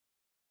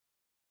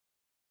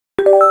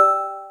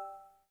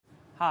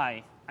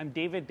Hi, I'm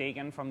David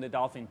Dagan from the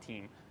Dolphin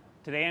team.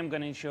 Today I'm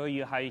going to show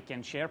you how you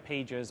can share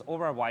pages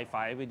over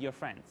Wi-Fi with your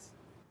friends.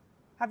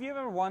 Have you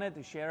ever wanted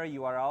to share a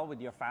URL with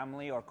your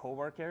family or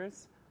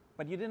coworkers,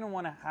 but you didn't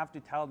want to have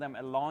to tell them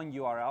a long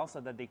URL so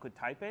that they could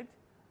type it?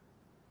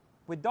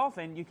 With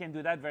Dolphin, you can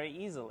do that very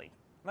easily.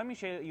 Let me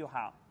show you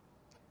how.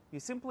 You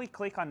simply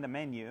click on the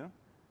menu,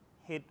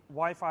 hit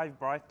Wi-Fi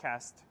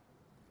broadcast,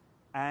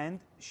 and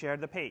share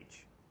the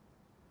page.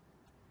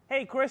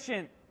 Hey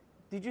Christian,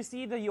 did you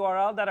see the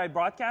URL that I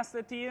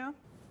broadcasted to you?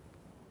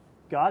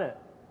 Got it.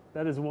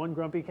 That is one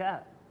grumpy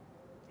cat.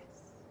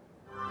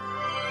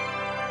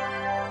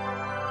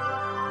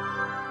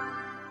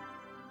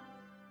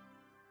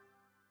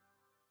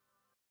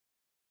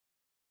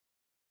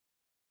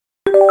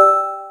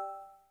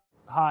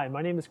 Hi,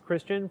 my name is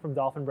Christian from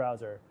Dolphin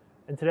Browser,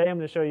 and today I'm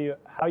going to show you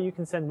how you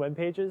can send web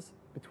pages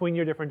between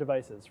your different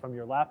devices, from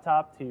your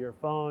laptop to your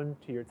phone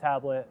to your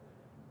tablet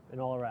and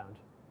all around.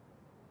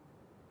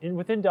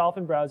 Within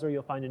Dolphin Browser,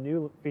 you'll find a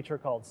new feature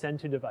called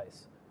Send to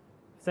Device.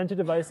 Send to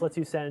Device lets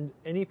you send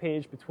any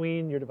page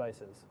between your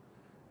devices.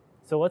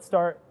 So let's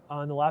start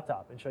on the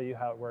laptop and show you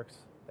how it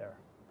works there.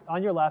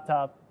 On your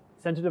laptop,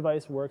 Send to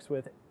Device works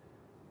with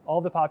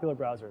all the popular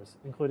browsers,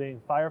 including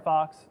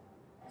Firefox,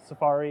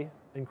 Safari,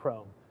 and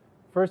Chrome.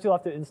 First, you'll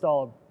have to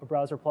install a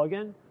browser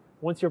plugin.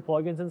 Once your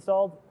plugin's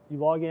installed, you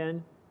log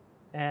in,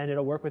 and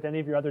it'll work with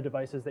any of your other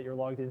devices that you're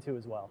logged into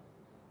as well.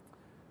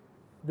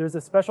 There's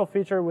a special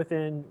feature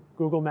within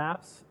Google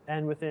Maps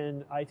and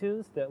within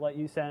iTunes that let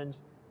you send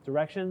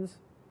directions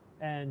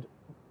and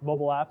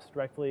mobile apps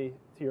directly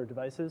to your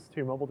devices, to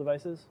your mobile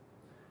devices.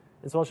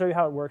 And so I'll show you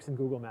how it works in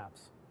Google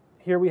Maps.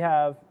 Here we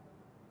have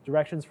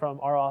directions from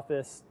our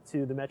office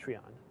to the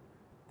Metreon.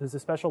 There's a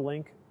special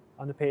link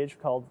on the page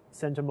called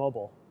Send to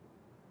Mobile.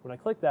 When I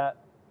click that,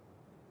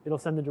 it'll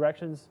send the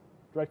directions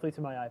directly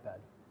to my iPad.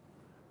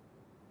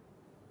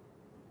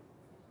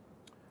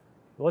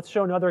 Let's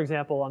show another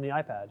example on the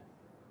iPad.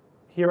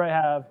 Here I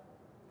have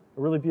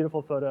a really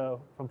beautiful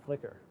photo from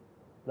Flickr,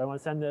 but I want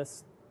to send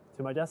this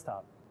to my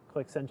desktop.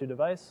 Click Send to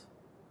Device,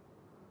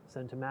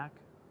 Send to Mac,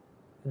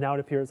 and now it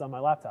appears on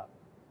my laptop.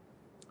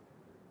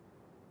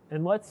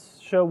 And let's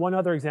show one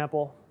other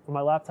example from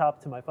my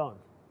laptop to my phone.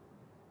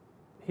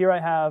 Here I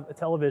have a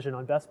television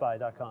on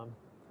bestbuy.com.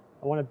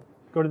 I want to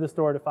go to the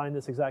store to find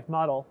this exact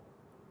model.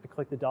 I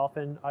click the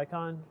Dolphin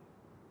icon,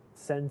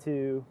 Send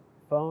to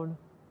Phone,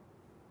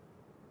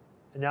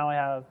 and now I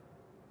have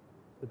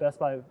the Best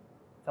Buy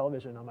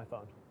television on my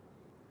phone.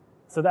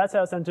 So that's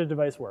how Send to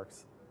Device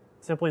works.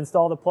 Simply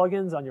install the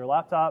plugins on your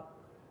laptop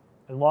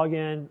and log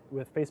in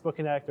with Facebook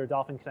Connect or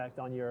Dolphin Connect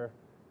on your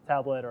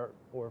tablet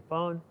or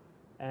phone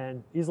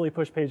and easily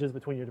push pages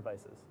between your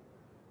devices.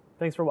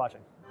 Thanks for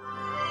watching.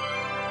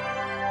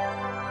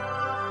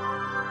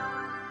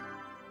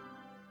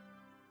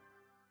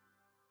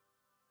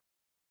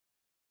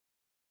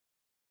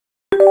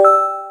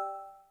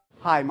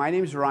 Hi, my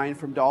name is Ryan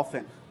from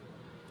Dolphin,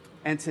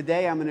 and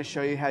today I'm going to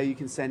show you how you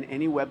can send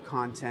any web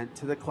content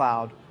to the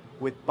cloud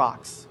with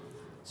Box.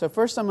 So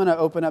first I'm going to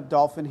open up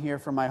Dolphin here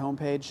from my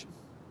homepage.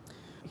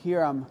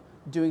 Here I'm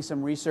doing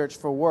some research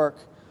for work,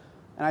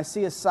 and I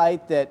see a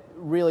site that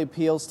really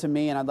appeals to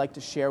me and I'd like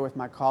to share with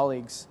my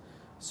colleagues.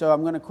 So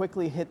I'm going to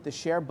quickly hit the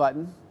share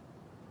button.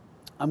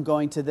 I'm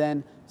going to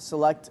then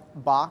select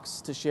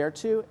Box to share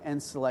to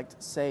and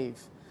select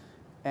Save.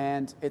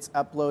 And it's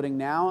uploading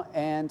now,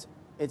 and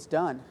it's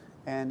done.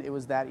 And it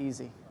was that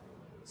easy.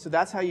 So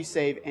that's how you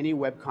save any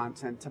web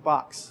content to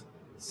Box.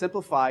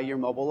 Simplify your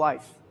mobile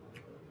life.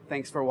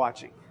 Thanks for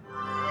watching.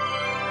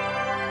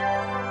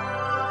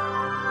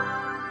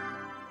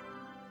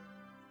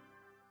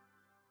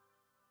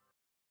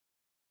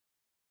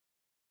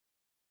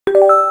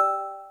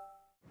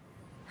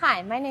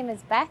 Hi, my name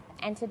is Beth,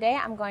 and today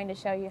I'm going to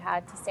show you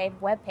how to save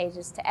web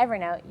pages to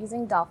Evernote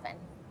using Dolphin.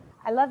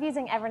 I love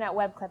using Evernote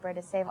Web Clipper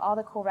to save all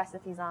the cool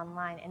recipes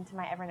online into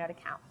my Evernote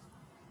account.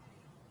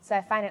 So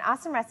I find an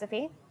awesome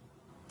recipe,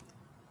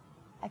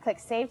 I click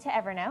Save to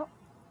Evernote,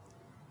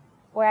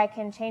 where I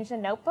can change the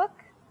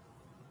notebook,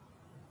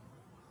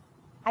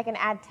 I can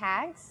add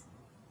tags,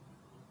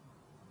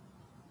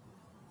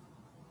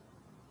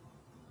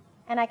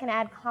 and I can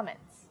add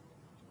comments.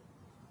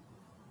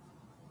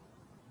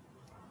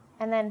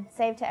 And then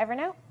save to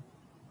Evernote.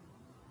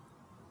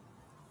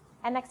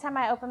 And next time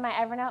I open my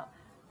Evernote,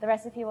 the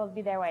recipe will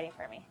be there waiting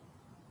for me.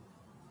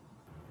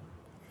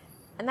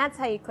 And that's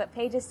how you clip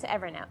pages to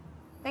Evernote.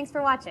 Thanks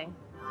for watching.